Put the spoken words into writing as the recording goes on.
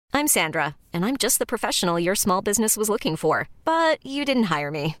I'm Sandra, and I'm just the professional your small business was looking for. But you didn't hire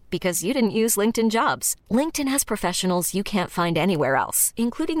me because you didn't use LinkedIn Jobs. LinkedIn has professionals you can't find anywhere else,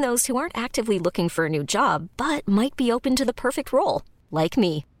 including those who aren't actively looking for a new job, but might be open to the perfect role, like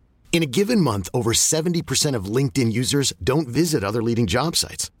me. In a given month, over 70% of LinkedIn users don't visit other leading job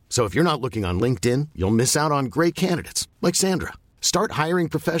sites. So if you're not looking on LinkedIn, you'll miss out on great candidates like Sandra. Start hiring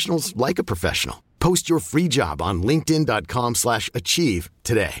professionals like a professional. Post your free job on linkedin.com/achieve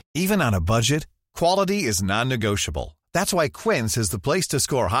today. Even on a budget, quality is non-negotiable. That's why Quince is the place to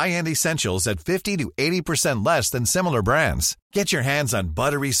score high-end essentials at 50 to 80% less than similar brands. Get your hands on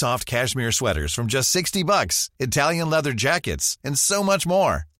buttery soft cashmere sweaters from just $60, Italian leather jackets, and so much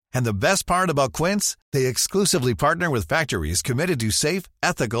more. And the best part about Quince, they exclusively partner with factories committed to safe,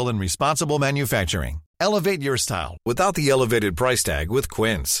 ethical, and responsible manufacturing. Elevate your style without the elevated price tag with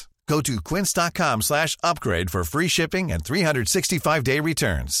Quince. Go to quince.com/upgrade for free shipping and 365-day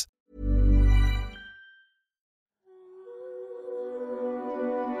returns.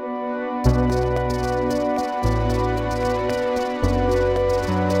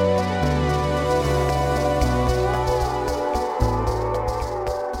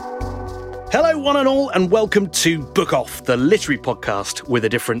 Hello, one and all, and welcome to Book Off, the literary podcast with a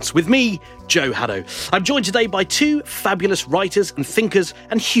difference, with me, Joe Haddo. I'm joined today by two fabulous writers and thinkers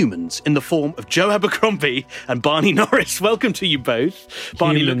and humans in the form of Joe Abercrombie and Barney Norris. Welcome to you both.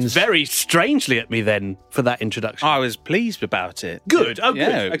 Barney looked very strangely at me then for that introduction. I was pleased about it. Good. Oh,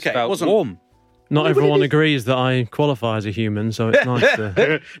 yeah, good. Okay. It felt warm. Not everyone agrees that I qualify as a human, so it's nice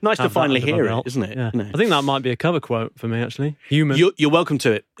to nice to finally hear it, isn't it? Yeah. No. I think that might be a cover quote for me, actually. Human. You're welcome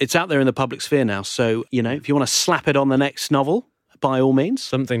to it. It's out there in the public sphere now, so, you know, if you want to slap it on the next novel, by all means.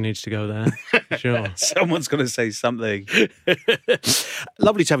 Something needs to go there, for sure. Someone's going to say something.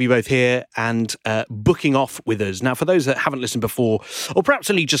 Lovely to have you both here and booking off with us. Now, for those that haven't listened before, or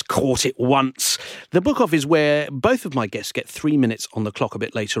perhaps only just caught it once, the Book Off is where both of my guests get 3 minutes on the clock a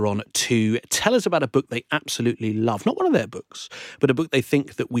bit later on to tell us about a book they absolutely love. Not one of their books, but a book they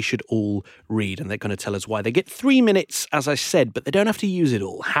think that we should all read, and they're going to tell us why. They get 3 minutes, as I said, but they don't have to use it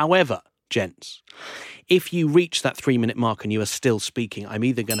all. However, gents, if you reach that 3 minute mark and you are still speaking, I'm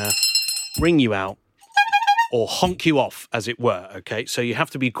either going to ring you out or honk you off, as it were, okay? So you have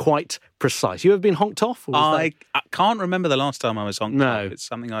to be quite precise. You ever been honked off? Or I can't remember the last time I was honked off. It's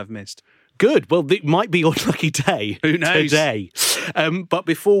something I've missed. Good. Well, it might be your lucky day. Who knows? Today. But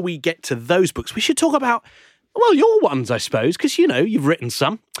before we get to those books, we should talk about, well, your ones, I suppose, because, you know, you've written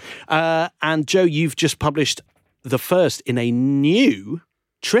some. And Joe, you've just published the first in a new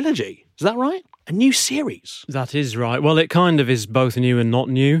trilogy. Is that right? A new series. That is right. Well, it kind of is both new and not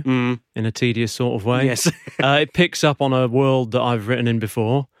new in a tedious sort of way. Yes. It picks up on a world that I've written in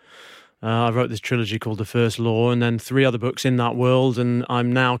before. I wrote this trilogy called The First Law and then 3 other books in that world, and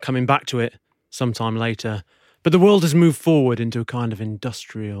I'm now coming back to it sometime later. But the world has moved forward into a kind of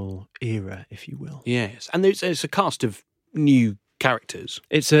industrial era, if you will. Yes. And it's a cast of new characters.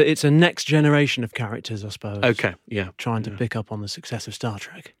 It's a next generation of characters, I suppose. Okay, yeah. Trying to pick up on the success of Star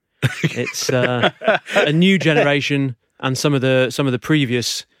Trek. It's a new generation, and some of the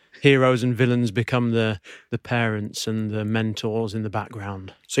previous heroes and villains become the parents and the mentors in the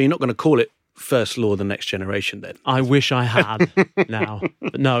background. So you're not going to call it First Law, the Next Generation, then? I wish I had now.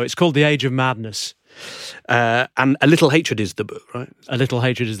 But no, it's called The Age of Madness. And A Little Hatred is the book, right? A Little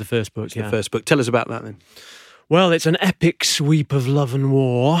Hatred is the first book, The first book. Tell us about that, then. Well, it's an epic sweep of love and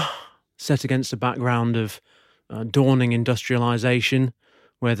war set against a background of dawning industrialisation,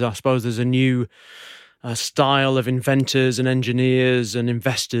 where I suppose there's a new style of inventors and engineers and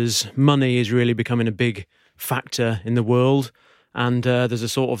investors. Money is really becoming a big factor in the world, and there's a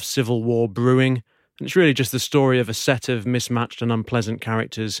sort of civil war brewing. And it's really just the story of a set of mismatched and unpleasant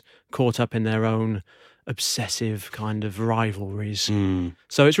characters caught up in their own obsessive kind of rivalries.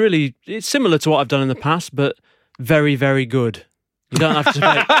 So it's similar to what I've done in the past, but very, very good. You don't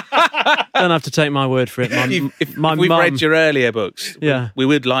have to take my word for it. If we've read your earlier books, we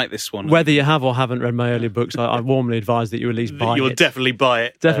would like this one. Whether you have or haven't read my earlier books, I warmly advise that you at least buy it. You'll definitely buy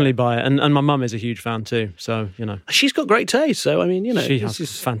it. Definitely buy it. And my mum is a huge fan too, so, you know. She's got great taste, so, I mean, you know. She has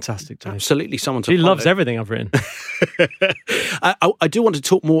fantastic taste. Absolutely someone to She follow. loves everything I've written. I do want to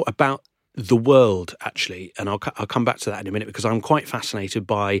talk more about the world, actually, and I'll come back to that in a minute, because I'm quite fascinated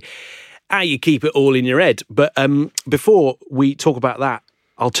by how you keep it all in your head. But before we talk about that,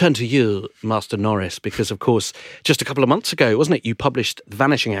 I'll turn to you, Master Norris, because, of course, just a couple of months ago, wasn't it, you published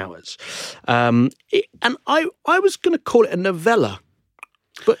Vanishing Hours. And I was going to call it a novella.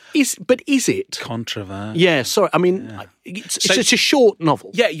 But is it? Controversial. Yeah, sorry. I mean, it's a short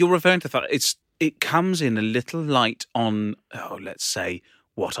novel. Yeah, you're referring to that. It comes in a little light on, let's say,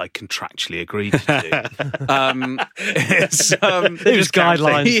 what I contractually agreed to do. It's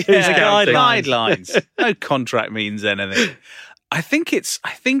guidelines. Yeah, guidelines. No contract means anything. I think it's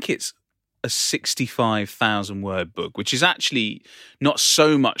a 65,000 word book, which is actually not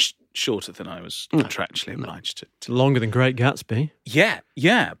so much shorter than I was contractually obliged to. Longer than Great Gatsby. Yeah,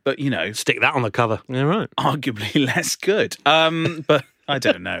 but Stick that on the cover. Yeah, right. Arguably less good. But I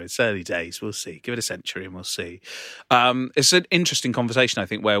don't know. It's early days. We'll see. Give it a century and we'll see. It's an interesting conversation, I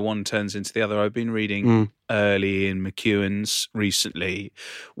think, where one turns into the other. I've been reading early in McEwan's recently,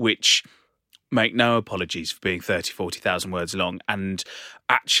 which make no apologies for being 30, 40,000 words long. And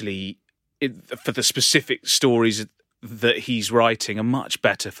actually, for the specific stories that he's writing are much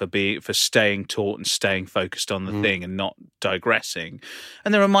better for staying taut and staying focused on the thing and not digressing.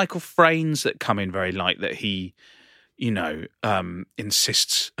 And there are Michael Frayn's that come in very light that he,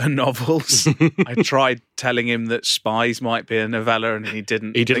 insists are novels. I tried telling him that Spies might be a novella, and he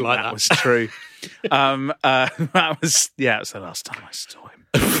didn't. He didn't think like that. Was true. That was the last time I saw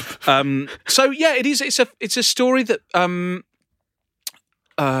him. So yeah, it is. It's a story that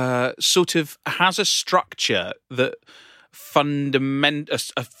sort of has a structure that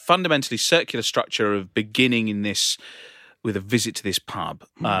a fundamentally circular structure of beginning in this with a visit to this pub.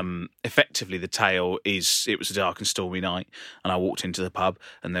 Effectively, the tale is it was a dark and stormy night, and I walked into the pub,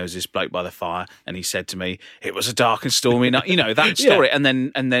 and there was this bloke by the fire, and he said to me, "It was a dark and stormy night." That story, and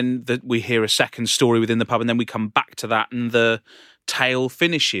then we hear a second story within the pub, and then we come back to that, and the tale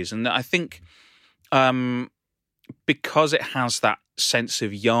finishes. And I think because it has that sense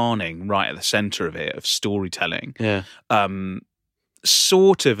of yarning right at the centre of it, of storytelling,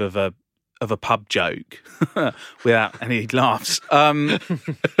 sort of a pub joke without any laughs,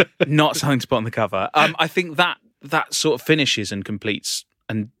 not something to put on the cover. I think that sort of finishes and completes,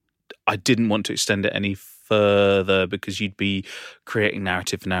 and I didn't want to extend it any further because you'd be creating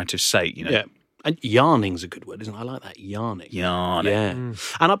narrative for narrative's sake, Yeah. And yarning's a good word, isn't it? I like that, yarning. Yarning. Yeah.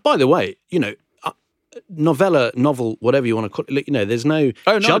 And by the way, novel, whatever you want to call it, there's no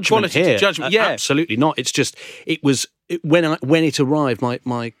judgment here. Judgment, yeah. Absolutely not. It's just, when it arrived, my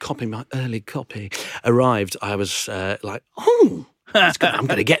early copy arrived, I was like, oh, that's good. I'm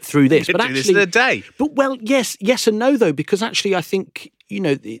going to get through this. You But do actually, this in a day. But well, yes and no though, because actually I think,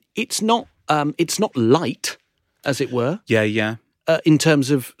 it's not light, as it were. Yeah. In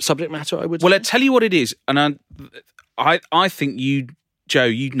terms of subject matter, I would say. Well, I tell you what it is, and I think you, Joe,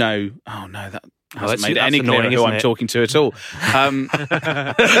 Oh no, that hasn't made it any clearer who I'm talking to at all.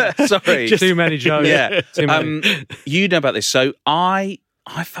 Sorry, just too many Joes. Yeah, too many. You know about this. So I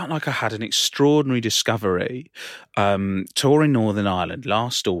felt like I had an extraordinary discovery touring Northern Ireland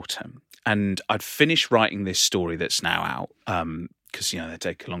last autumn, and I'd finished writing this story that's now out. Because they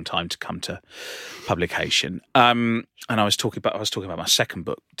take a long time to come to publication, and I was talking about my second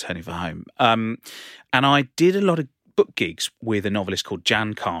book, Turning for Home, and I did a lot of book gigs with a novelist called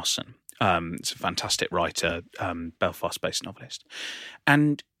Jan Carson. It's a fantastic writer, Belfast-based novelist,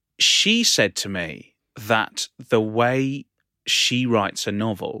 and she said to me that the way she writes a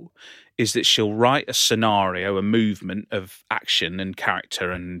novel is that she'll write a scenario, a movement of action and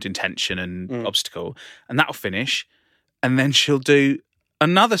character and intention and obstacle, and that'll finish. And then she'll do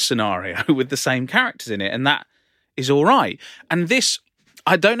another scenario with the same characters in it, and that is all right. And this,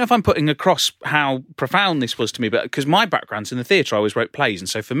 I don't know if I'm putting across how profound this was to me, but because my background's in the theatre, I always wrote plays. And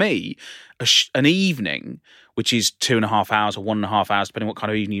so for me, an evening, which is 2.5 hours or 1.5 hours, depending on what kind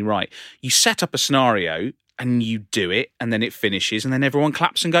of evening you write, you set up a scenario and you do it, and then it finishes, and then everyone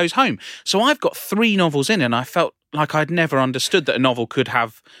claps and goes home. So I've got 3 novels in, and I felt like I'd never understood that a novel could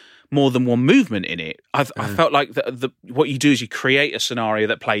have more than one movement in it. I felt like what you do is you create a scenario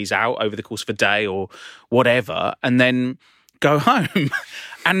that plays out over the course of a day or whatever, and then go home.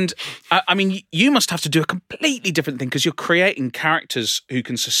 And I mean, you must have to do a completely different thing because you're creating characters who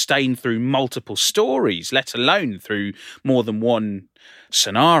can sustain through multiple stories, let alone through more than one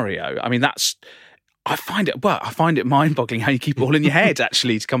scenario. I mean, I find it mind-boggling how you keep it all in your head,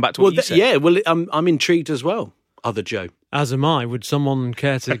 actually, to come back to what you said. Yeah, well, I'm intrigued as well, other Joe. As am I. Would someone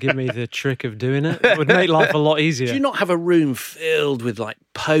care to give me the trick of doing it? It would make life a lot easier. Do you not have a room filled with like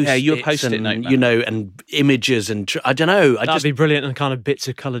post-its? Yeah, you're a post-it note man. And images and I don't know. That'd be brilliant, and kind of bits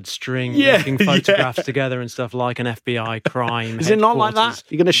of coloured string, linking photographs together and stuff like an FBI crime. Is it not like that?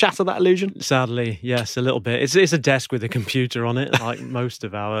 You're going to shatter that illusion? Sadly, yes, a little bit. It's a desk with a computer on it, like most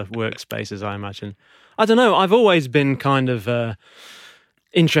of our workspaces, I imagine. I don't know. I've always been kind of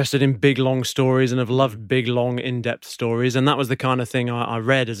interested in big, long stories and have loved big, long, in-depth stories. And that was the kind of thing I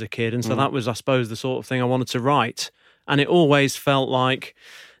read as a kid. And so that was, I suppose, the sort of thing I wanted to write. And it always felt like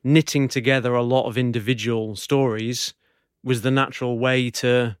knitting together a lot of individual stories was the natural way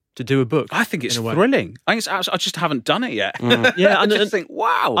to do a book. I think it's in a way. thrilling. I just haven't done it yet. Yeah, I and just think,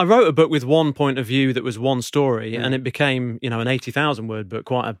 wow. I wrote a book with one point of view that was one story, and it became, an 80,000 word book,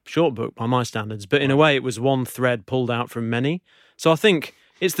 quite a short book by my standards. But in a way, it was one thread pulled out from many. So I think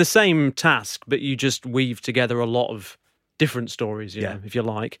it's the same task, but you just weave together a lot of different stories, you know, if you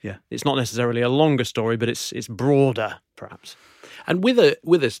like. Yeah. It's not necessarily a longer story, but it's broader, perhaps. And with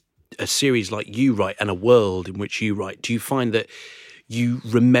a series like you write and a world in which you write, do you find that you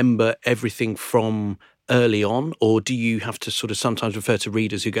remember everything from early on, or do you have to sort of sometimes refer to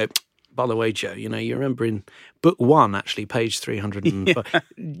readers who go, by the way, Joe, you remember in book 1, actually, page 300, and and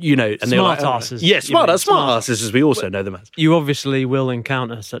they're like, Smart-asses. Yes, smart asses, as we also know them as. You obviously will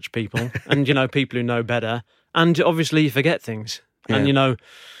encounter such people, and, people who know better, and obviously you forget things. Yeah. And,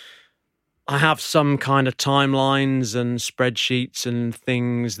 I have some kind of timelines and spreadsheets and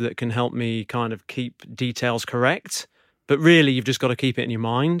things that can help me kind of keep details correct. But really, you've just got to keep it in your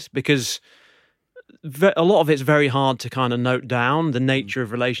mind, because a lot of it's very hard to kind of note down the nature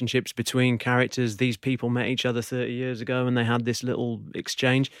of relationships between characters. These people met each other 30 years ago and they had this little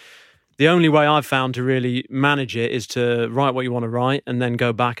exchange. The only way I've found to really manage it is to write what you want to write and then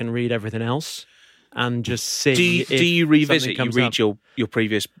go back and read everything else and just see. Do you revisit? You read up. your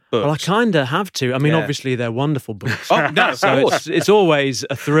previous books? Well, I kind of have to. I mean, Yeah. obviously they're wonderful books. Oh, no, of So course. it's always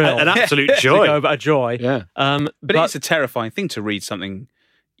a thrill. An absolute to joy. go, but a joy. Yeah. But it's a terrifying thing to read something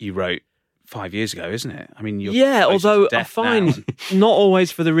you wrote 5 years ago, isn't it? I mean, you're closer although to I death find now. not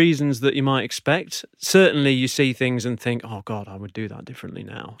always for the reasons that you might expect. Certainly you see things and think, oh God, I would do that differently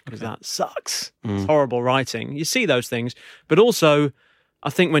now, because that sucks. It's horrible writing. You see those things. But also, I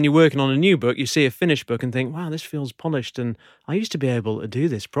think when you're working on a new book, you see a finished book and think, wow, this feels polished, and I used to be able to do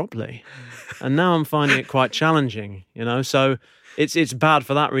this properly. And now I'm finding it quite challenging, So it's bad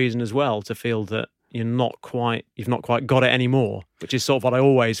for that reason as well, to feel that you've not quite got it anymore, which is sort of what I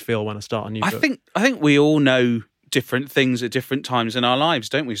always feel when I start a new book. I think we all know different things at different times in our lives,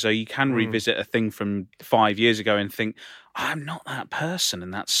 don't we? So you can revisit a thing from 5 years ago and think, I'm not that person,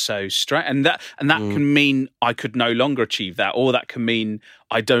 and that's so strange. And that can mean I could no longer achieve that, or that can mean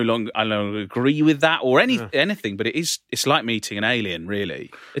I no longer agree with that, or anything. But it's like meeting an alien, really.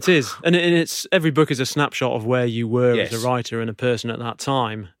 It is, and it's every book is a snapshot of where you were Yes. as a writer and a person at that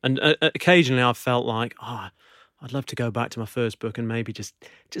time. And occasionally, I've felt like, I'd love to go back to my first book and maybe just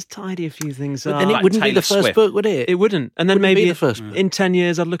tidy a few things up. Then it Like wouldn't be Taylor the first Swift. book, would it? It wouldn't, and then Wouldn't be maybe the first in 10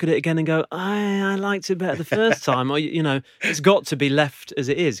 years, I'd look at it again and go, I liked it better the first time. Or it's got to be left as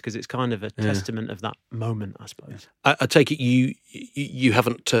it is, because it's kind of a testament of that moment, I suppose. I take it you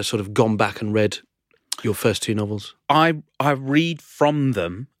haven't sort of gone back and read your first 2 novels? I read from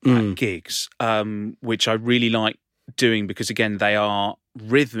them at gigs, which I really like doing, because again, they are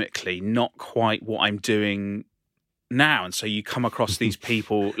rhythmically not quite what I'm doing now, and so you come across these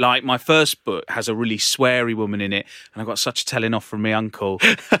people. Like my first book has a really sweary woman in it, and I got such a telling off from my uncle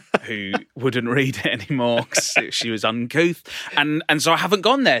who wouldn't read it anymore because she was uncouth, and so I haven't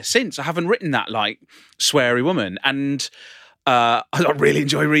gone there since. I haven't written that like sweary woman, and I really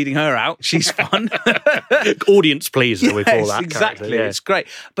enjoy reading her out. She's fun. Audience pleaser, we call Yes, that. exactly. character, yeah. It's great,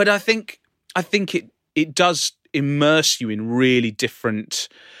 but I think it does immerse you in really different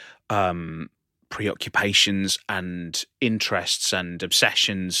preoccupations and interests and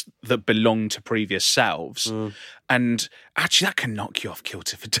obsessions that belong to previous selves. And actually that can knock you off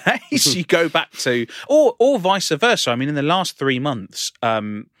kilter for days. You go back to, or vice versa. I mean, in the last 3 months,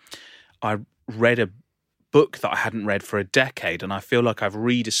 I read a book that I hadn't read for a decade, and I feel like I've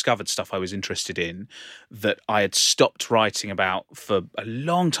rediscovered stuff I was interested in that I had stopped writing about for a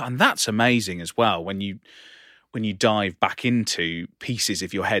long time. That's amazing as well, when you dive back into pieces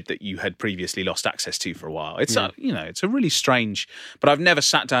of your head that you had previously lost access to for a while. It's it's a really strange, but I've never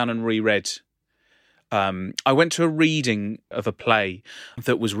sat down and reread. I went to a reading of a play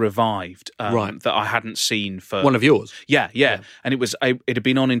that was revived, Right. that I hadn't seen for One of yours? Yeah. And it had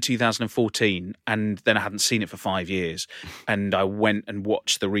been on in 2014, and then I hadn't seen it for 5 years. And I went and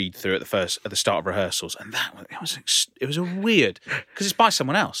watched the read through at the start of rehearsals, and it was a weird, because it's by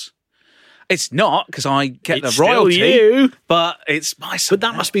someone else. It's not, because I get It's the royalty, still you. but it's by someone But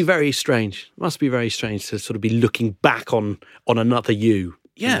that must be very strange. Must be very strange to sort of be looking back on another you,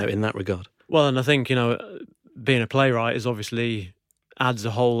 Yeah. in that regard. Well, and I think, being a playwright is obviously adds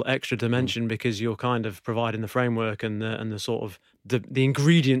a whole extra dimension, because you're kind of providing the framework and the sort of the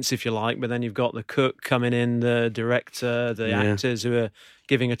ingredients, if you like, but then you've got the cook coming in, the director, the actors who are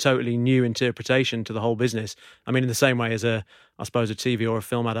giving a totally new interpretation to the whole business. I mean, in the same way as a TV or a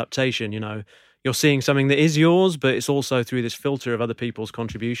film adaptation, you're seeing something that is yours, but it's also through this filter of other people's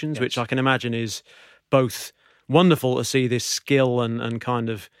contributions, which I can imagine is both wonderful to see this skill and kind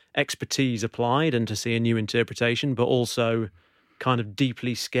of expertise applied and to see a new interpretation, but also kind of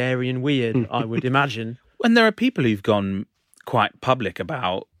deeply scary and weird, I would imagine. And there are people who've gone quite public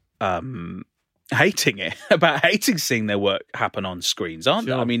about hating it, about hating seeing their work happen on screens, aren't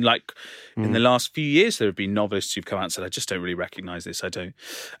there? I mean, like in the last few years, there have been novelists who've come out and said, I just don't really recognise this, I don't.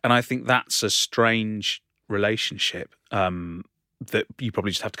 And I think that's a strange relationship that you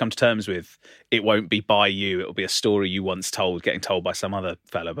probably just have to come to terms with. It won't be by you, it'll be a story you once told, getting told by some other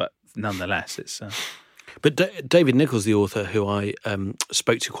fella, but nonetheless, it's... But David Nichols, the author who I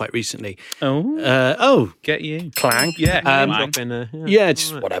spoke to quite recently. Get you. Clang. Yeah.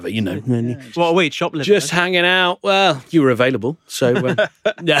 Just whatever, you know. What are we, shoplifting? Just hanging out. Well, you were available. So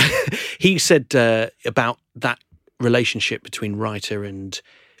he said about that relationship between writer and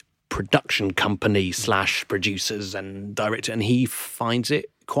production company / producers and director, and he finds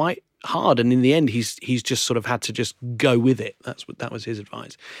it quite hard, and in the end he's just sort of had to just go with it. That was his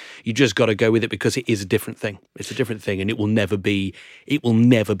advice. You just got to go with it because it is a different thing. It's a different thing, and it will never be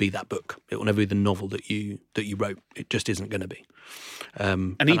that book. It will never be the novel that you wrote. It just isn't going to be.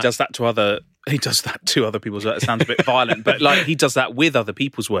 And he does that to other people's work. It sounds a bit violent, but like he does that with other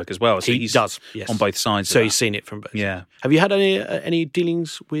people's work as well. So he does, yes, on both sides. So he's seen it from both. Yeah. Have you had any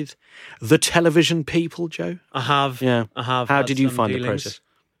dealings with the television people, Joe? I have. Yeah. I have. How did you find the process?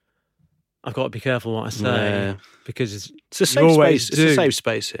 I've got to be careful what I say because it's a safe space. It's a safe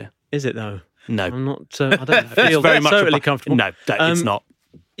space here. Is it though? No, I'm not. I don't feel very much totally comfortable. No, it's not.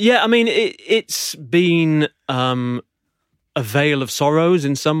 Yeah, I mean, it's been a veil of sorrows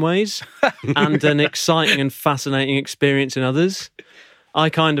in some ways, and an exciting and fascinating experience in others. I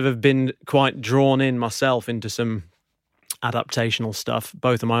kind of have been quite drawn in myself into some adaptational stuff,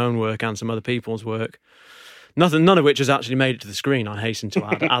 both of my own work and some other people's work. None of which has actually made it to the screen, I hasten to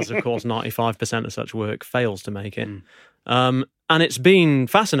add, as of course 95% of such work fails to make it. And it's been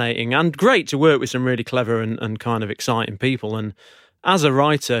fascinating and great to work with some really clever and kind of exciting people. And as a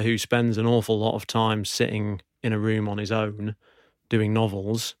writer who spends an awful lot of time sitting in a room on his own doing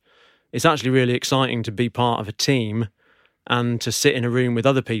novels, it's actually really exciting to be part of a team and to sit in a room with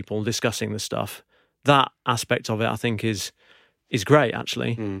other people discussing the stuff. That aspect of it, I think, is great,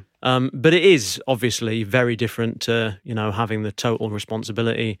 actually. But it is obviously very different to, having the total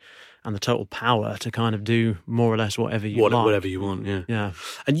responsibility and the total power to kind of do more or less whatever you like. Whatever you want, yeah. Yeah.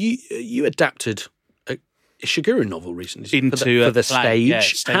 And you adapted a Shigeru novel recently into for the play, stage. Yeah,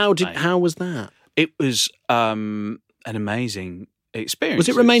 stage play. How was that? It was an amazing experience. Was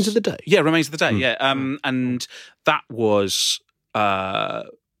it Remains of the Day? Yeah, Remains of the Day, yeah. And that was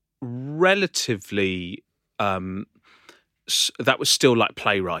relatively... that was still like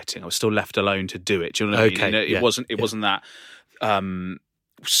playwriting. I was still left alone to do it. Do you know what I mean? It wasn't that.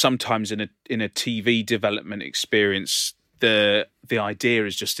 Sometimes in a TV development experience, the idea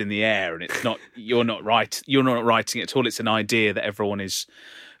is just in the air, and it's not. You're not writing it at all. It's an idea that everyone is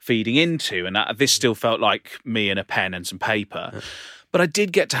feeding into, and this still felt like me and a pen and some paper. Yeah. But I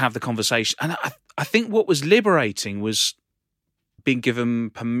did get to have the conversation, and I think what was liberating was being given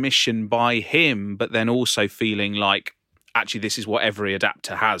permission by him, but then also feeling like, actually, this is what every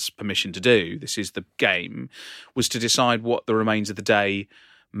adapter has permission to do. This is the game, was to decide what the Remains of the Day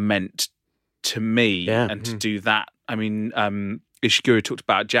meant to me and to do that. I mean, Ishiguro talked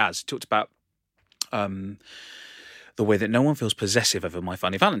about jazz. He talked about the way that no one feels possessive over My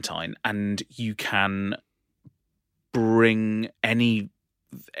Funny Valentine, and you can bring any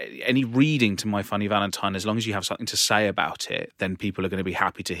reading to My Funny Valentine, as long as you have something to say about it, then people are going to be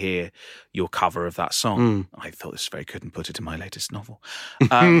happy to hear your cover of that song. I thought this very good and put it in my latest novel.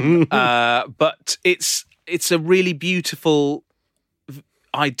 But it's a really beautiful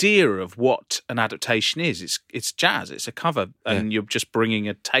idea of what an adaptation is. It's jazz, it's a cover, and you're just bringing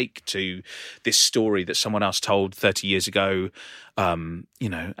a take to this story that someone else told 30 years ago, and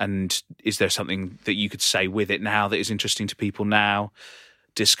is there something that you could say with it now that is interesting to people now?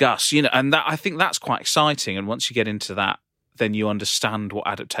 Discuss, and that, I think that's quite exciting. And once you get into that, then you understand what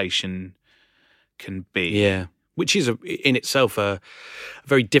adaptation can be. Yeah, which is in itself a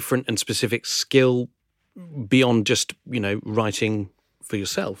very different and specific skill beyond just writing for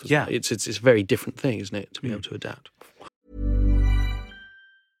yourself. Yeah, it's a very different thing, isn't it, to be able to adapt.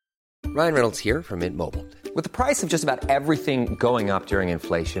 Ryan Reynolds here from Mint Mobile. With the price of just about everything going up during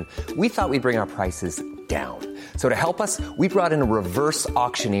inflation, we thought we'd bring our prices down. So to help us, we brought in a reverse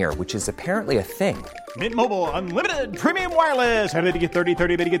auctioneer, which is apparently a thing. Mint Mobile Unlimited Premium Wireless. How to get 30,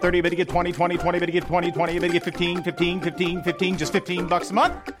 30, how to get 30, how to get 20, 20, 20, how to get 20, 20, how to get 15, 15, 15, 15, just $15 a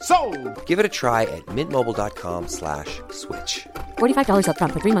month? Sold! Give it a try at mintmobile.com/switch. $45 up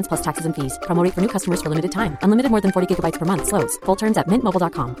front for 3 months plus taxes and fees. Promo rate for new customers for limited time. Unlimited more than 40 gigabytes per month. Slows full terms at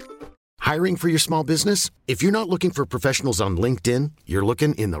mintmobile.com. Hiring for your small business? If you're not looking for professionals on LinkedIn, you're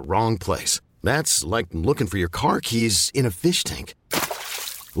looking in the wrong place. That's like looking for your car keys in a fish tank.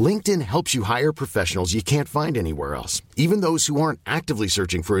 LinkedIn helps you hire professionals you can't find anywhere else, even those who aren't actively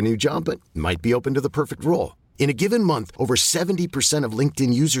searching for a new job but might be open to the perfect role. In a given month, over 70% of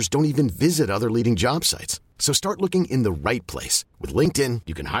LinkedIn users don't even visit other leading job sites. So start looking in the right place. With LinkedIn,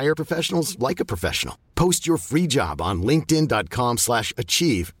 you can hire professionals like a professional. Post your free job on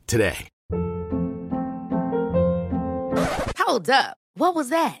linkedin.com/achieve today. Hold up. What was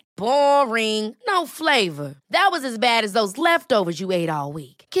that? Boring. No flavor. That was as bad as those leftovers you ate all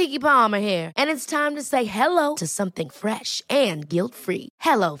week. Keke Palmer here, and it's time to say hello to something fresh and guilt-free.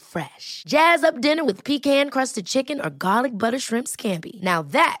 Hello Fresh. Jazz up dinner with pecan-crusted chicken or garlic butter shrimp scampi. Now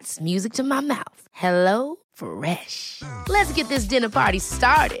that's music to my mouth. Hello Fresh. Let's get this dinner party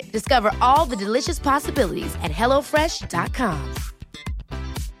started. Discover all the delicious possibilities at hellofresh.com.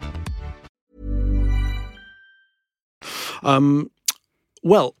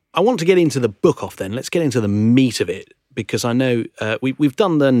 Well, I want to get into the book off then. Let's get into the meat of it, because I know we've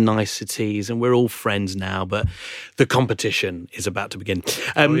done the niceties and we're all friends now, but the competition is about to begin.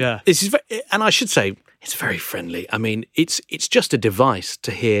 This is and I should say, it's very friendly. I mean, it's just a device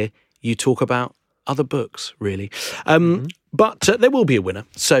to hear you talk about other books, really. But there will be a winner.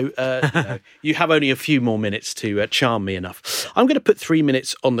 So you have only a few more minutes to charm me enough. I'm going to put 3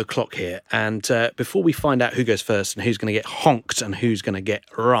 minutes on the clock here. And before we find out who goes first and who's going to get honked and who's going to get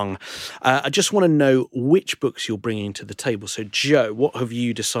rung, I just want to know which books you're bringing to the table. So, Joe, what have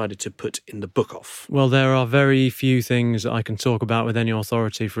you decided to put in the book off? Well, there are very few things that I can talk about with any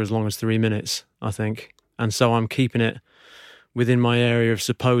authority for as long as 3 minutes, I think. And so I'm keeping it within my area of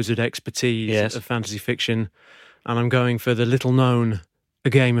supposed expertise of fantasy fiction. And I'm going for the little-known A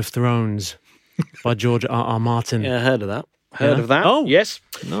Game of Thrones by George R.R. Martin. Yeah, I heard of that. Heard of that? Oh, yes.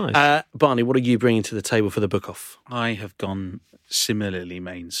 Nice. Barney, what are you bringing to the table for the book off? I have gone similarly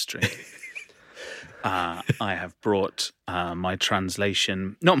mainstream. I have brought my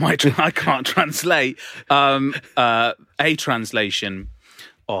translation, I can't translate, a translation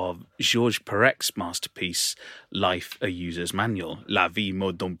of Georges Perec's masterpiece, Life, a User's Manual, La Vie,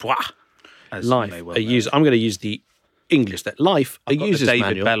 Mode d'Emploi. Life, a user. I'm going to use the English there. Life, a user's David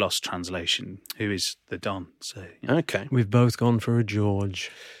manual. Bellos translation, who is the Don. So yeah. Okay. We've both gone for a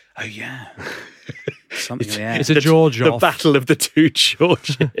George. Oh, yeah. Something It's a George The off. battle of the two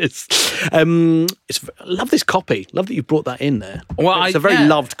Georges. I love this copy. Love that you brought that in there. Well, it's a very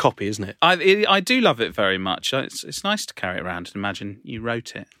loved copy, isn't it? I do love it very much. It's nice to carry it around and imagine you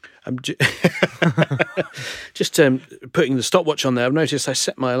wrote it. I'm just putting the stopwatch on there. I've noticed I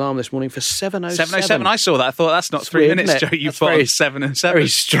set my alarm this morning for 7:07. 7:07. I saw that. I thought that's not 3 weird, minutes, isn't Joe. it? You That's put very- on 7 and 7. Very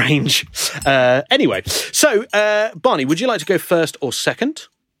strange. Anyway, so Barney, would you like to go first or second?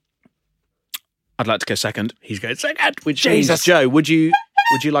 I'd like to go second. He's going second. Which means, Joe, would you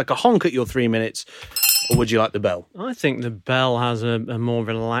like a honk at your 3 minutes, or would you like the bell? I think the bell has a more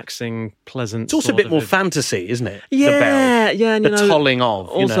relaxing, pleasant. It's also a sort bit of more fantasy, isn't it? Yeah, the bell. yeah. And, the tolling of.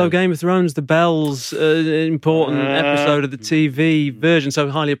 Also, Game of Thrones, the bell's an important episode of the TV version, so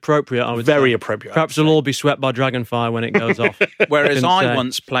highly appropriate, I would say. Very appropriate. Perhaps we'll all be swept by Dragonfire when it goes off. Whereas I say.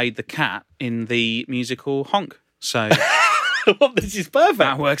 once played the cat in the musical Honk. So Well, this is perfect.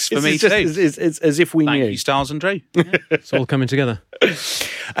 that works for me It's just too. It's as if we Thank knew. you, Styles and Drew. Yeah. It's all coming together.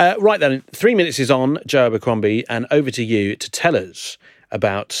 Right then, 3 minutes is on, Joe Abercrombie, and over to you to tell us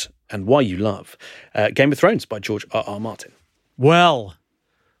about and why you love Game of Thrones by George R.R. Martin. Well,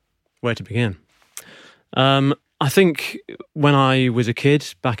 where to begin? I think when I was a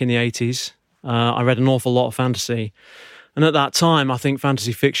kid, back in the 80s, I read an awful lot of fantasy. And at that time, I think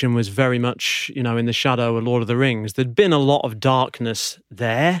fantasy fiction was very much, in the shadow of Lord of the Rings. There'd been a lot of darkness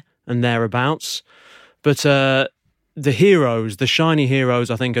there and thereabouts. But the heroes, the shiny heroes,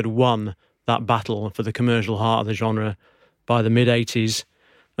 I think had won that battle for the commercial heart of the genre by the mid-80s.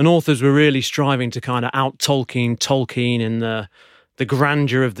 And authors were really striving to kind of out-Tolkien in the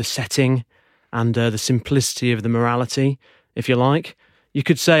grandeur of the setting and the simplicity of the morality, if you like. You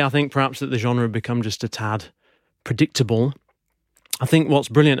could say, I think, perhaps that the genre had become just a tad predictable. I think what's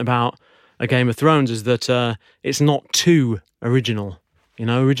brilliant about A Game of Thrones is that it's not too original.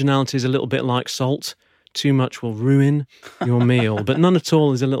 Originality is a little bit like salt. Too much will ruin your meal, but none at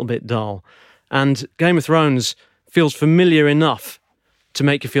all is a little bit dull. And Game of Thrones feels familiar enough to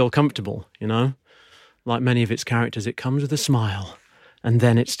make you feel comfortable, you know? Like many of its characters, it comes with a smile, and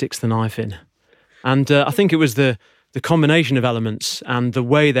then it sticks the knife in. And I think it was the combination of elements and the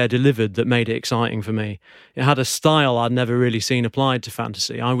way they're delivered that made it exciting for me. It had a style I'd never really seen applied to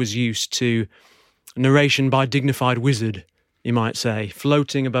fantasy. I was used to narration by dignified wizard, you might say,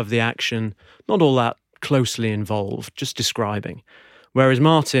 floating above the action, not all that closely involved, just describing. Whereas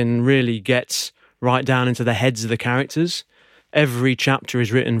Martin really gets right down into the heads of the characters. Every chapter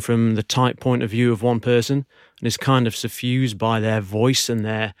is written from the tight point of view of one person and is kind of suffused by their voice and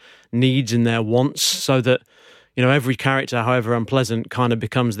their needs and their wants, so that, you know, every character, however unpleasant, kind of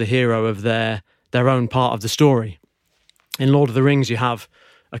becomes the hero of their own part of the story. In Lord of the Rings, you have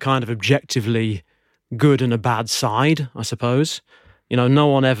a kind of objectively good and a bad side, I suppose. You know, no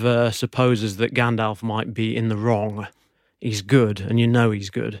one ever supposes that Gandalf might be in the wrong. He's good, and you know he's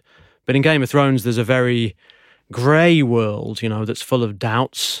good. But in Game of Thrones, there's a very grey world, you know, that's full of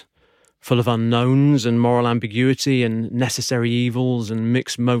doubts, full of unknowns and moral ambiguity and necessary evils and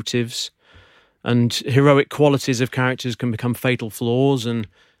mixed motives. And heroic qualities of characters can become fatal flaws, and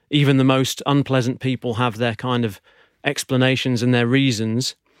even the most unpleasant people have their kind of explanations and their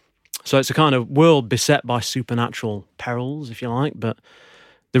reasons. So it's a kind of world beset by supernatural perils, if you like, but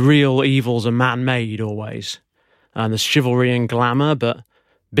the real evils are man-made always. And there's chivalry and glamour, but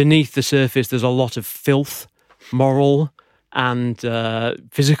beneath the surface there's a lot of filth, moral and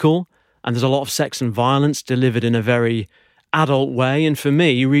physical, and there's a lot of sex and violence delivered in a very adult way. And for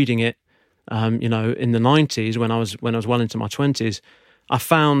me, reading it, you know, in the 90s, when I was well into my 20s, I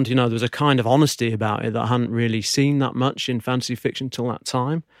found, you know, there was a kind of honesty about it that I hadn't really seen that much in fantasy fiction till that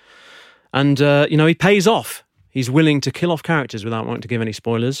time. And, you know, he pays off. He's willing to kill off characters without wanting to give any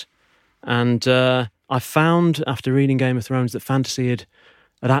spoilers. And I found, after reading Game of Thrones, that fantasy had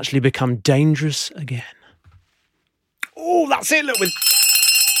actually become dangerous again. Oh, that's it. Look, with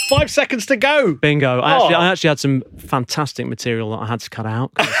 5 seconds to go. Bingo. I actually had some fantastic material that I had to cut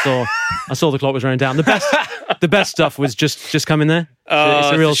out. I saw the clock was running down. The best stuff was just coming there.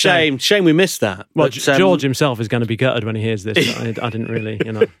 It's a real shame. Shame we missed that. Well, George himself is going to be gutted when he hears this. I didn't really,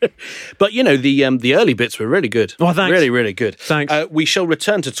 you know. But, you know, the early bits were really good. Oh, thanks. Really, really good. Thanks. We shall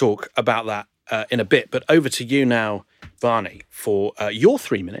return to talk about that in a bit. But over to you now, Barney, for your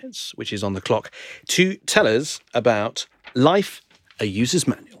 3 minutes, which is on the clock, to tell us about Life, a User's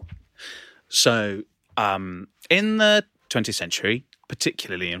Manual. So, in the 20th century,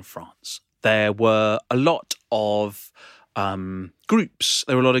 particularly in France, there were a lot of groups,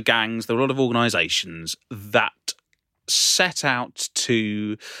 there were a lot of gangs, there were a lot of organisations that set out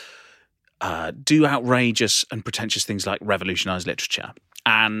to do outrageous and pretentious things like revolutionise literature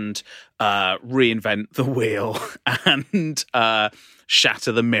and reinvent the wheel and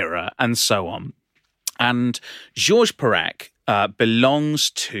shatter the mirror and so on. And Georges Perec belongs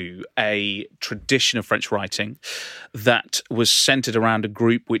to a tradition of French writing that was centred around a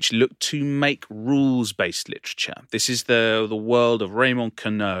group which looked to make rules-based literature. This is the world of Raymond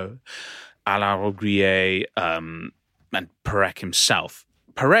Queneau, Alain Robbe-Grillet, and Perec himself.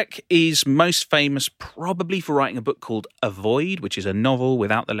 Perec is most famous probably for writing a book called Avoid, which is a novel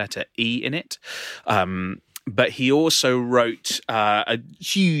without the letter E in it. But he also wrote a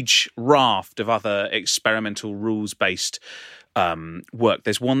huge raft of other experimental rules-based work.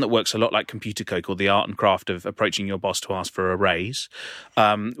 There's one that works a lot like Computer Code called The Art and Craft of Approaching Your Boss to Ask for a Raise,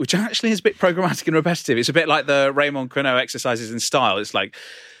 which actually is a bit programmatic and repetitive. It's a bit like the Raymond Queneau exercises in style. It's like,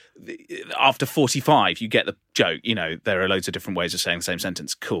 after 45, you get the joke. You know, there are loads of different ways of saying the same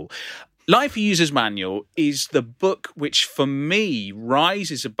sentence. Cool. Life, a User's Manual is the book which, for me,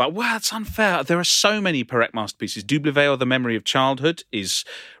 rises above... Well, that's unfair. There are so many Perec masterpieces. Double Veil, The Memory of Childhood, is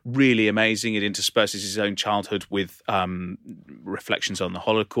really amazing. It intersperses his own childhood with reflections on the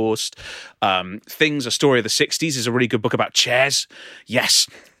Holocaust. Things, A Story of the 60s, is a really good book about chairs. Yes.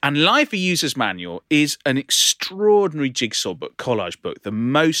 And Life, a User's Manual is an extraordinary jigsaw book, collage book, the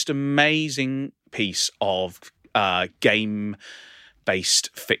most amazing piece of game-based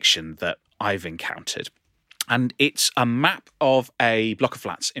fiction that I've encountered. And it's a map of a block of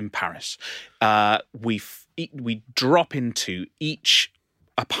flats in Paris. We drop into each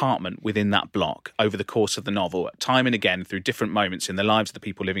apartment within that block over the course of the novel, time and again, through different moments in the lives of the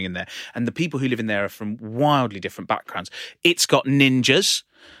people living in there. And the people who live in there are from wildly different backgrounds. It's got ninjas,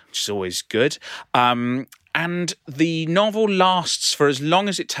 which is always good. And the novel lasts for as long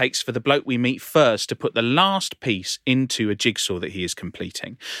as it takes for the bloke we meet first to put the last piece into a jigsaw that he is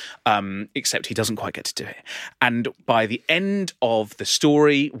completing, except he doesn't quite get to do it. And by the end of the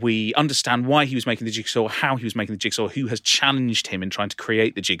story, we understand why he was making the jigsaw, how he was making the jigsaw, who has challenged him in trying to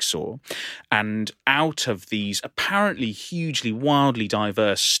create the jigsaw. And out of these apparently hugely, wildly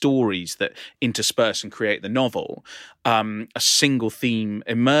diverse stories that intersperse and create the novel, a single theme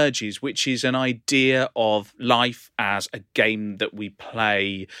emerges, which is an idea of life as a game that we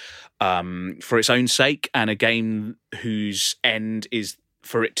play for its own sake, and a game whose end is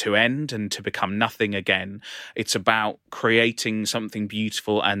for it to end and to become nothing again. It's about creating something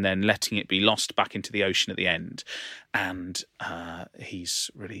beautiful and then letting it be lost back into the ocean at the end. And he's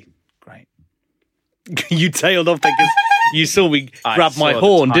really great. You tailed off because you saw me grab my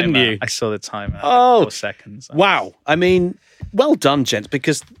horn, didn't you? I saw the timer. Oh, 4 seconds. Wow. I mean, well done, gents,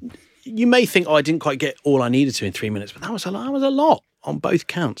 because you may think, I didn't quite get all I needed to in 3 minutes, but that was a lot on both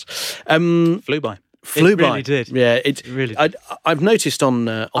counts. Flew by. It really by. did. Yeah, it really did. I've noticed on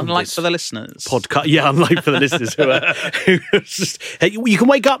unlike this for the listeners podcast. Yeah, unlike for the listeners who just, hey, you can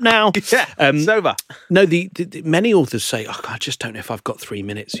wake up now. Yeah, it's over. No, the many authors say, "Oh, I just don't know if I've got 3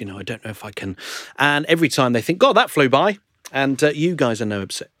 minutes. You know, I don't know if I can." And every time they think, "God, that flew by," and you guys are no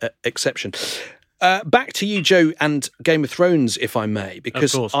exception. Back to you, Joe, and Game of Thrones, if I may,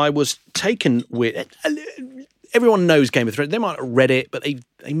 because I was taken with. Everyone knows Game of Thrones. They might have read it, but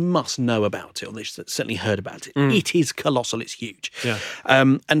they must know about it, or they've certainly heard about it. It is colossal. It's huge. Yeah.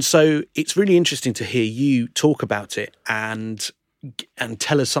 And so it's really interesting to hear you talk about it and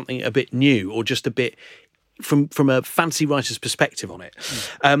tell us something a bit new, or just a bit from a fantasy writer's perspective on it.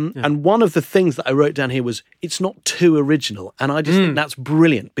 And one of the things that I wrote down here was, it's not too original. And I just think that's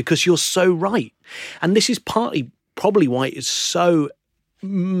brilliant, because you're so right. And this is probably why it's so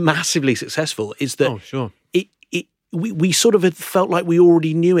massively successful, is that we sort of had felt like we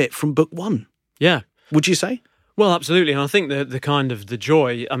already knew it from book one. Yeah. Would you say? Well, absolutely. And I think the kind of the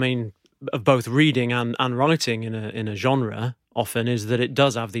joy, I mean, of both reading and writing in a genre often is that it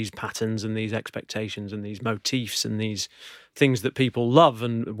does have these patterns and these expectations and these motifs and these things that people love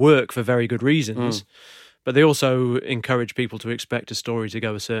and work for very good reasons. But they also encourage people to expect a story to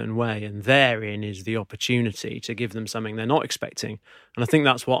go a certain way, and therein is the opportunity to give them something they're not expecting. And I think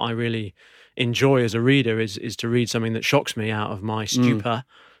that's what I really enjoy as a reader, is to read something that shocks me out of my stupor,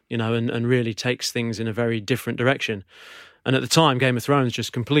 you know, and really takes things in a very different direction. And at the time, Game of Thrones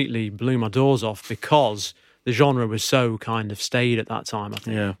just completely blew my doors off, because the genre was so kind of staid at that time, I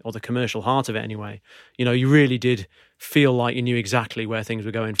think, or the commercial heart of it anyway. You know, you really did feel like you knew exactly where things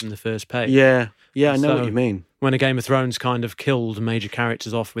were going from the first page. Yeah, I know what you mean. When a Game of Thrones kind of killed major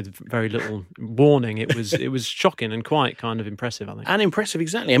characters off with very little warning, it was shocking and quite kind of impressive, I think. And impressive,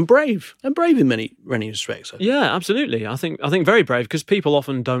 exactly, and brave in many respects. Yeah, absolutely. I think very brave, because people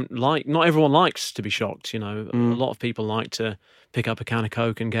often not everyone likes to be shocked. You know, a lot of people like to pick up a can of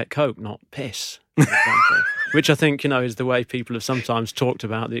Coke and get Coke, not piss. For example. Which I think, you know, is the way people have sometimes talked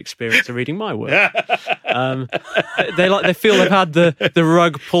about the experience of reading my work. They feel they've had the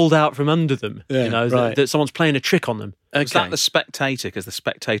rug pulled out from under them. Yeah, you know, that someone's playing a trick on them. Okay. Is that The Spectator? Because The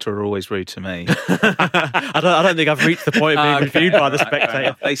Spectator are always rude to me. I don't think I've reached the point of being reviewed by The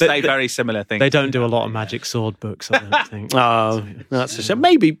Spectator. They say very similar things. They don't do a lot of magic sword books, I don't think. Oh, that's a shame.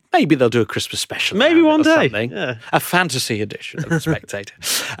 Maybe they'll do a Christmas special. Maybe one day. Yeah. A fantasy edition of The Spectator.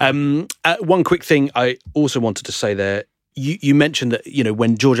 One quick thing I also wanted to say there. You mentioned that, you know,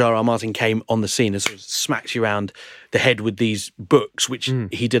 when George R.R. Martin came on the scene and sort of smacked you around the head with these books, which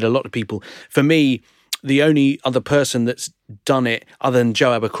he did a lot of people. For me, the only other person that's done it other than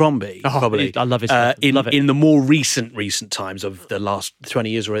Joe Abercrombie, probably, I love his stuff. in the more recent times of the last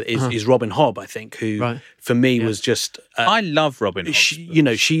 20 years, is Robin Hobb, I think, who for me was just. I love Robin Hobb. You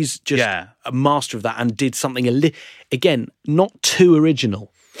know, she's just a master of that, and did something again, not too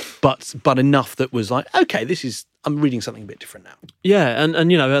original, but enough that was like, okay, I'm reading something a bit different now. Yeah,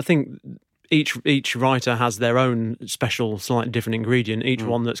 and you know, I think each writer has their own special, slightly different ingredient, each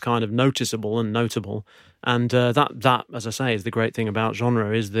one that's kind of noticeable and notable. And that, as I say, is the great thing about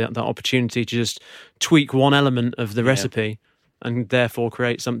genre, is that opportunity to just tweak one element of the recipe and therefore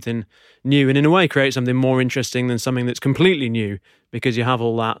create something new, and in a way create something more interesting than something that's completely new, because you have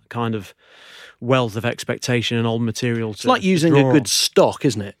all that kind of wealth of expectation and old material. It's like using a good stock,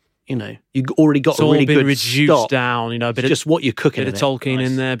 isn't it? You know, you already got a really good reduced stock. Down. You know, just what you're cooking. Bit of Tolkien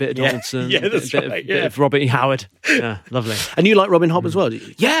in there, a bit of Donaldson, bit of Robert E. Howard. Yeah, lovely. And you like Robin Hobb as well, do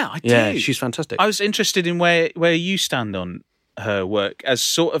you? Yeah, I do. Yeah, she's fantastic. I was interested in where you stand on her work, as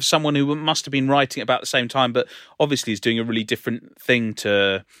sort of someone who must have been writing about the same time, but obviously is doing a really different thing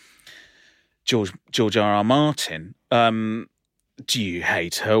to George R.R. Martin. Do you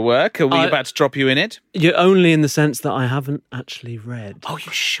hate her work? Are we about to drop you in it? You're only in the sense that I haven't actually read. Oh,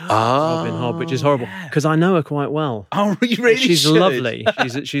 you should. Robin Hobb, which is horrible because I know her quite well. Oh, you really She's should. lovely.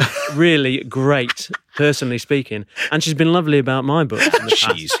 She's really great, personally speaking, and she's been lovely about my books in the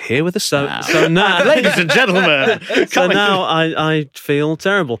past. She's here with us So now. now, Ladies and gentlemen. so now I feel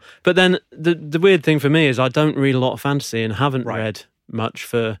terrible. But then the weird thing for me is I don't read a lot of fantasy and haven't read much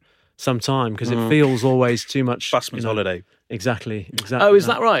for some time because it feels always too much. Busman's Holiday. Exactly. Oh, is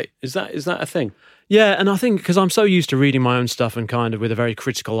that right? Is that a thing? Yeah, and I think because I'm so used to reading my own stuff and kind of with a very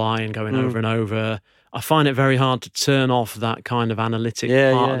critical eye and going over and over, I find it very hard to turn off that kind of analytic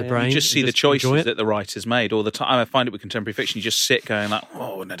part of the brain. You just see the choices that the writers made all the time. I find it with contemporary fiction, you just sit going like,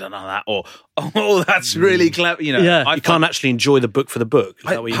 oh, I wouldn't have done that, or oh, that's really clever. You know, you can't actually enjoy the book for the book. Is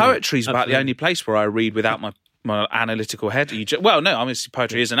that what you mean? Poetry's about the only place where I read without my analytical head.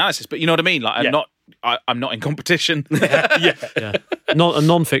 Poetry is analysis, but you know what I mean. Like I'm not in competition. Not a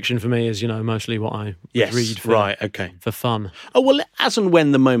non-fiction for me is mostly what I read. For fun. Oh well, as and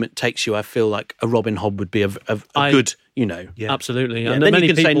when the moment takes you, I feel like a Robin Hobb would be a good. Absolutely. And then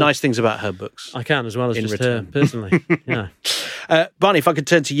you can say nice things about her books. I can, as well as in just return. her personally. Yeah. Barney, if I could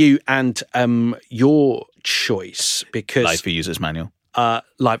turn to you and your choice, because Life for Users Manual.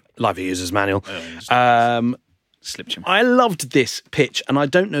 Life for Users Manual. Slipped your mind. I loved this pitch, and I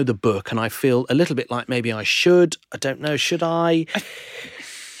don't know the book, and I feel a little bit like maybe I should. I don't know. Should I?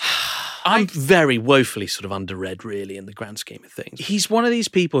 I'm very woefully sort of underread, really, in the grand scheme of things. He's one of these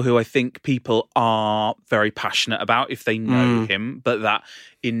people who I think people are very passionate about if they know him, but that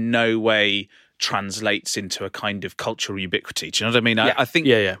in no way translates into a kind of cultural ubiquity. Do you know what I mean? I think.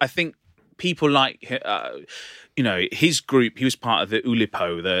 I think people like his group. He was part of the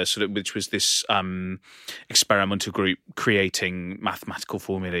Oulipo, which was this experimental group creating mathematical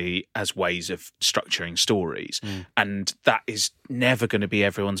formulae as ways of structuring stories, and that is never going to be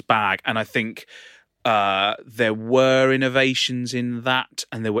everyone's bag. And I think there were innovations in that,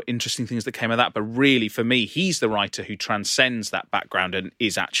 and there were interesting things that came of that. But really, for me, he's the writer who transcends that background and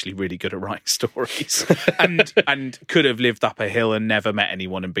is actually really good at writing stories, and could have lived up a hill and never met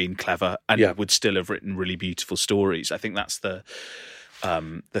anyone and been clever, and would still have written really beautiful stories. I think that's the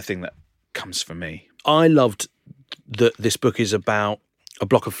thing that comes for me. I loved that this book is about a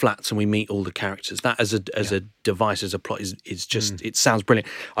block of flats and we meet all the characters. That as a device, as a plot is just, it sounds brilliant.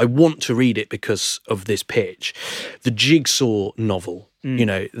 I want to read it because of this pitch. The Jigsaw novel,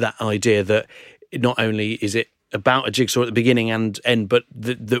 that idea that not only is it about a jigsaw at the beginning and end, but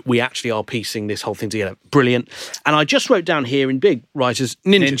that we actually are piecing this whole thing together. Brilliant. And I just wrote down here in big writers,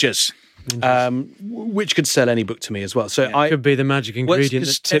 ninjas. Which could sell any book to me as well. So it could be the magic ingredient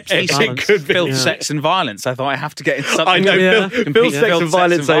that tips the balance. It could be filth, sex and violence. I thought I have to get in something. I know, filth, sex and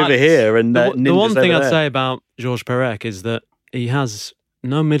violence over here. And the one thing I'd say about Georges Perec is that he has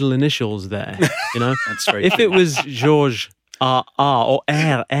no middle initials there. That's very if it was Georges R or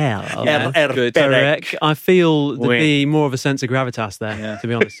R Perec, I feel there'd be more of a sense of gravitas there, to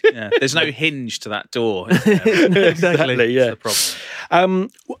be honest. There's no hinge to that door. Exactly. Yeah. That's the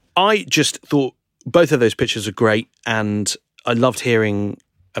problem. I just thought both of those pictures are great, and I loved hearing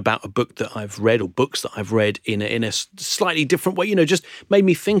about a book that I've read, or books that I've read in a slightly different way. Just made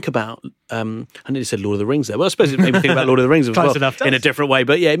me think about. I nearly said Lord of the Rings there. Well, I suppose it made me think about Lord of the Rings as well in a different way.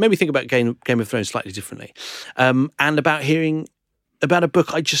 But yeah, it made me think about Game of Thrones slightly differently, and about hearing about a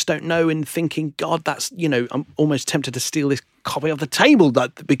book I just don't know and thinking, God, that's I'm almost tempted to steal this copy off the table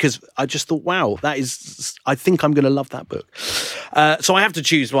because I just thought, wow, that is. I think I'm going to love that book. So I have to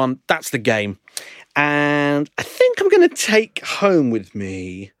choose one. That's the game. And I think I'm going to take home with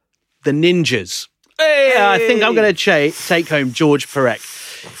me The Ninjas. Hey! I think I'm going to take home Georges Perec.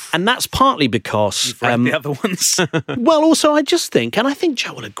 And that's partly because... You've read the other ones. Well, also, I just think, and I think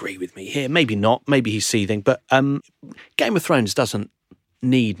Joe will agree with me here, maybe not, maybe he's seething, but Game of Thrones doesn't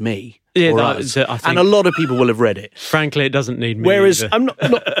need me. Yeah, I think, and a lot of people will have read it. Frankly, it doesn't need me. Whereas either. I'm not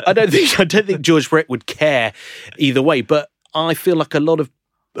I don't think Georges Perec would care either way, but I feel like a lot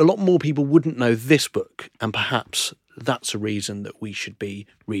more people wouldn't know this book, and perhaps that's a reason that we should be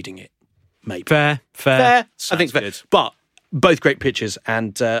reading it. Maybe fair. I think fair. Good. But both great pictures,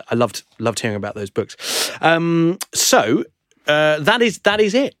 and I loved hearing about those books. So that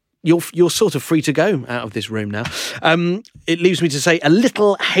is it. You're sort of free to go out of this room now. It leaves me to say A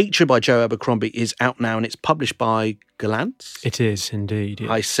Little Hatred by Joe Abercrombie is out now, and it's published by Gollancz. It is indeed.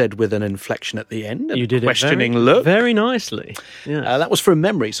 Yeah. I said with an inflection at the end. You did questioning it look. Very nicely. Yeah. That was from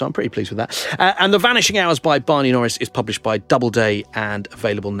memory, so I'm pretty pleased with that. And The Vanishing Hours by Barney Norris is published by Doubleday and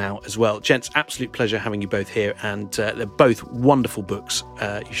available now as well. Gents, absolute pleasure having you both here, and they're both wonderful books.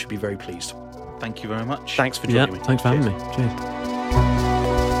 You should be very pleased. Thank you very much. Thanks for joining me. Thanks for having me. Cheers.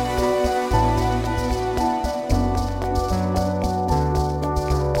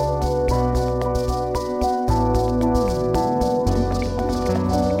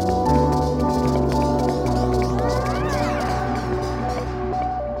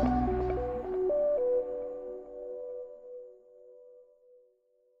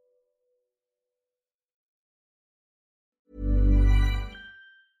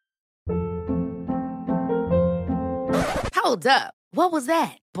 Hold up. What was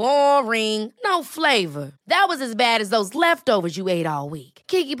that? Boring. No flavor. That was as bad as those leftovers you ate all week.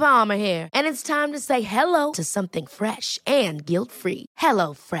 Keke Palmer here, and it's time to say hello to something fresh and guilt-free.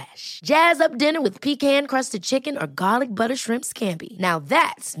 Hello Fresh. Jazz up dinner with pecan-crusted chicken or garlic butter shrimp scampi. Now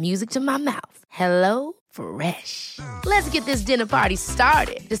that's music to my mouth. Hello Fresh. Let's get this dinner party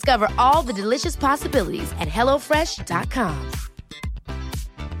started. Discover all the delicious possibilities at hellofresh.com.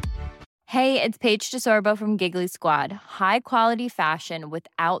 Hey, it's Paige DeSorbo from Giggly Squad. High quality fashion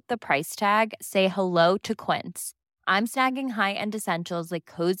without the price tag. Say hello to Quince. I'm snagging high-end essentials like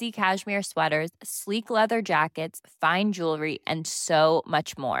cozy cashmere sweaters, sleek leather jackets, fine jewelry, and so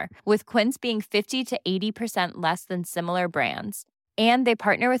much more. With Quince being 50 to 80% less than similar brands. And they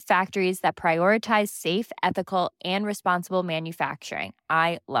partner with factories that prioritize safe, ethical, and responsible manufacturing.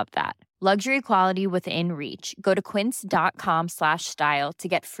 I love that. Luxury quality within reach. Go to quince.com/style to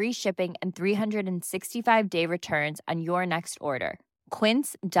get free shipping and 365-day returns on your next order.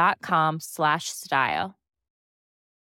 Quince.com/style.